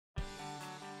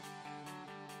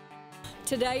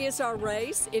Today is our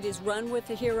race. It is Run with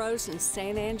the Heroes in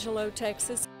San Angelo,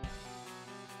 Texas.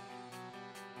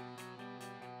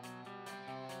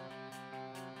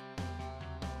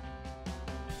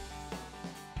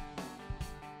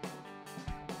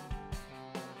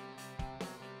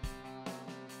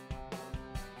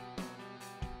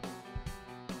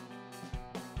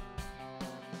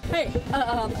 Hey,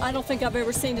 I don't think I've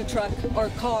ever seen a truck or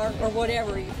car or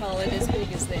whatever you call it as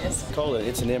big as this.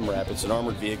 It's an MRAP. It's an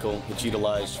armored vehicle. It's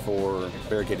utilized for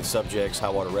barricaded subjects, high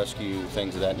water rescue,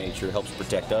 things of that nature. It helps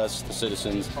protect us, the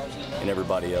citizens, and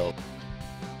everybody else.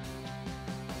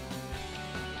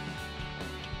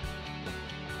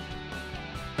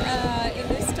 And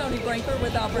this is Tony Brinker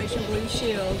with Operation Blue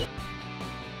Shield.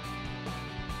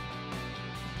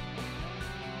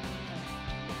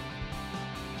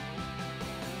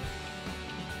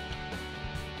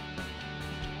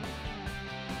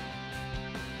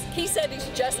 He said he's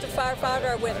just a firefighter.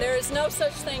 I went, there is no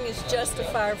such thing as just a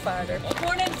firefighter.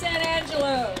 Born in San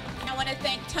Angelo. I want to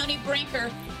thank Tony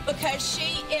Brinker because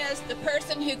she is the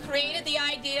person who created the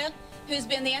idea, who's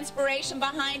been the inspiration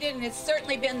behind it, and it's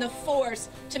certainly been the force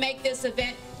to make this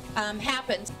event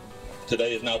happen.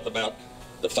 Today is not about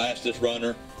the fastest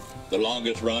runner, the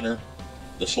longest runner,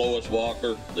 the slowest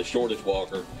walker, the shortest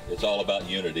walker. It's all about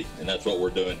unity, and that's what we're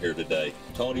doing here today.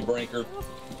 Tony Brinker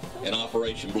and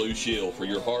Operation Blue Shield for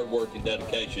your hard work and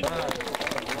dedication.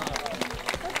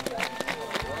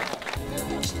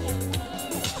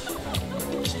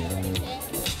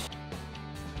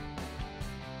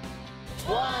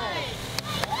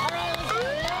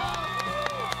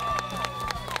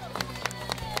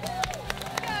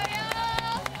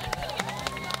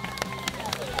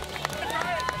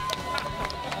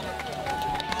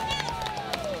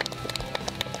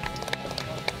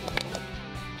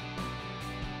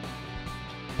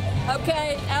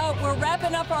 Okay, we're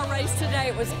wrapping up our race today.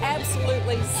 It was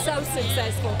absolutely so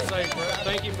successful.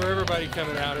 Thank you for everybody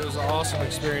coming out. It was an awesome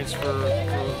experience for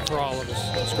all of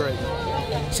us. It's great.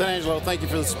 San Angelo, thank you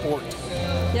for the support.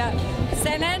 Yeah,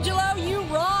 San Angelo, you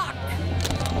rock!